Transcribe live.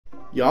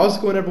Yo, how's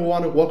it going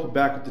everyone, and welcome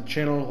back to the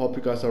channel. Hope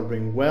you guys are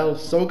doing well.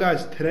 So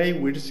guys, today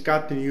we just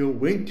got the new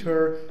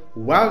winter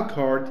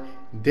wildcard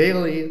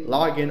daily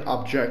login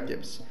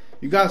objectives.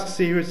 You guys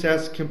see here it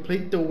says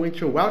complete the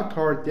winter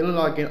wildcard daily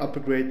login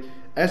upgrade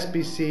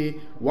SBC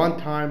 1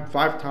 time,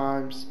 5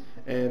 times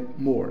and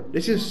more.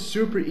 This is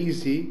super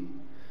easy.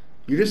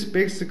 You just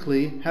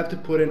basically have to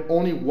put in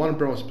only one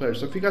bronze player.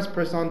 So if you guys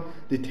press on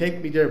the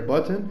take me there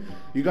button,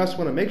 you guys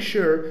want to make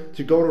sure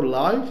to go to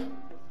live.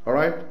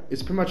 Alright,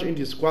 it's pretty much in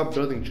the squad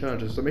building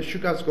challenges, so make sure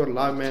you guys go to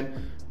live,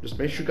 man. Just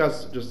make sure you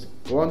guys just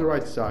go on the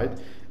right side.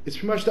 It's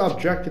pretty much the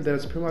objective that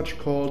is pretty much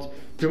called,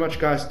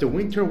 guys, the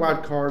winter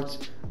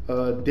wildcards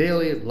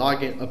daily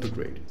login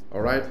upgrade.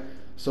 Alright,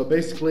 so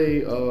basically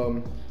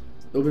it'll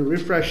be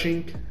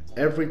refreshing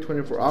every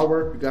 24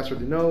 hours. You guys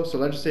already know. So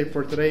let's just say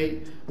for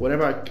today,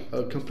 whenever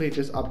I complete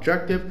this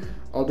objective,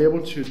 I'll be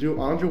able to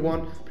do another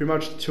one pretty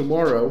much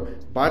tomorrow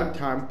by the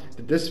time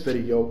that this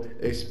video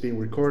is being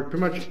recorded,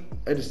 pretty much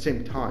at the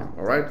same time.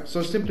 All right,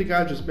 so simply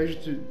guys, just make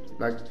sure to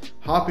like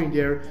hop in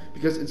there,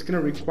 because it's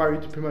gonna require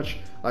you to pretty much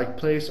like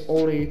place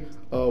only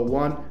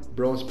one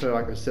bronze player.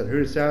 Like I said,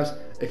 here it says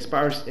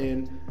expires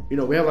in, you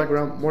know, we have like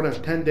around more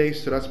than 10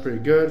 days, so that's pretty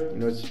good. You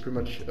know, it's pretty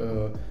much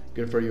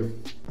good for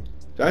you.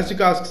 So as you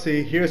guys can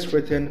see, here it's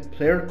written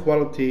player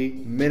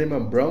quality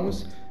minimum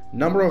bronze,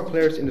 number of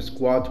players in the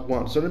squad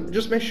 1. So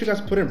just make sure you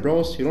guys put in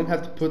bronze. You don't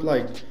have to put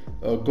like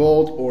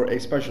gold or a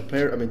special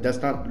player. I mean,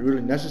 that's not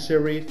really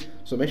necessary.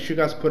 So make sure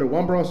you guys put in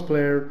 1 bronze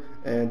player,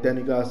 and then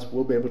you guys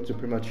will be able to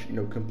pretty much, you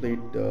know, complete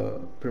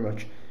pretty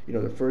much, you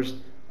know, the first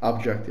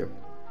objective.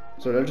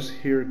 So let's just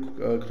here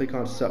click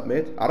on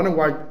submit. I don't know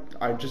why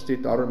I just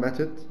did the other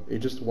method.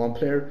 It's just 1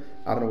 player.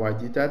 I don't know why I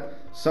did that.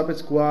 Submit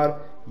squad,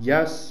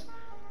 yes.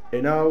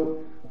 And now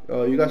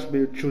you guys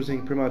will be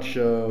choosing pretty much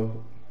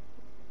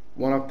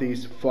one of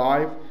these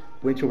 5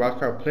 winter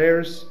wildcard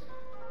players.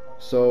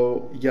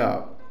 So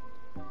yeah,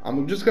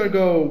 I'm just gonna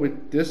go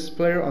with this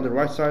player on the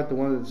right side, the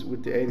one that's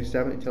with the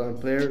 87 Italian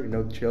player, you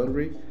know,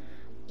 Childry.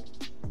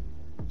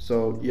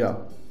 So yeah,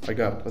 I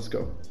got it. Let's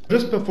go.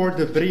 Just before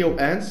the video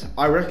ends,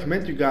 I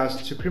recommend you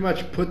guys to pretty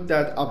much put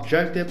that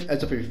objective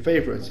as of your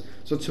favorites.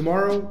 So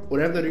tomorrow,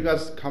 whenever you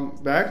guys come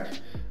back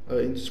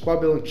in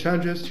squad building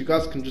challenges, you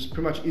guys can just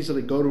pretty much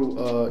easily go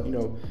to you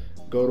know,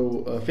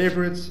 go to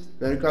favorites.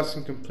 Then you guys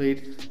can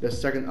complete the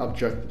second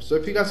objective. So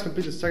if you guys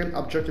complete the second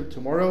objective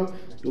tomorrow,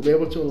 you'll be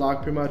able to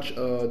unlock pretty much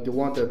the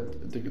one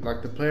that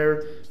like the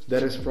player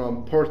that is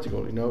from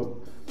Portugal, you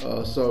know.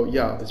 So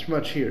yeah, it's pretty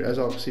much here. As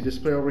you can see, this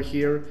player over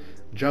here,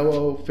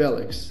 João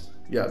Felix.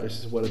 Yeah, this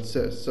is what it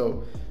says.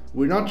 So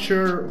we're not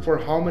sure for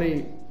how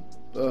many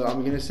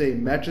I'm gonna say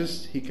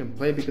matches he can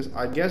play, because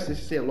I guess this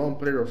is a lone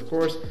player, of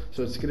course,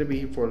 so it's gonna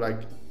be for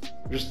like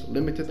just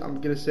limited, I'm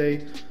gonna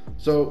say.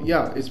 So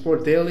yeah, it's for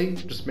daily.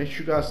 Just make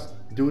sure you guys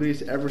do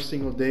this every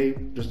single day.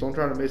 Just don't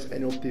try to miss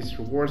any of these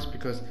rewards,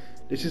 because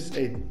this is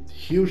a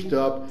huge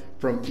dub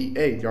from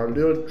EA. They are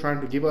literally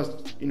trying to give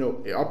us, you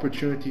know, an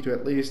opportunity to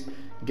at least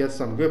get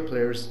some good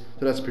players.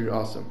 So that's pretty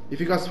awesome. If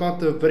you guys found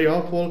the video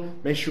helpful,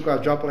 make sure you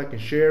guys drop a like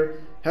and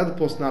share, have the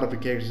post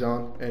notifications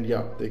on, and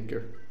yeah, take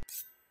care.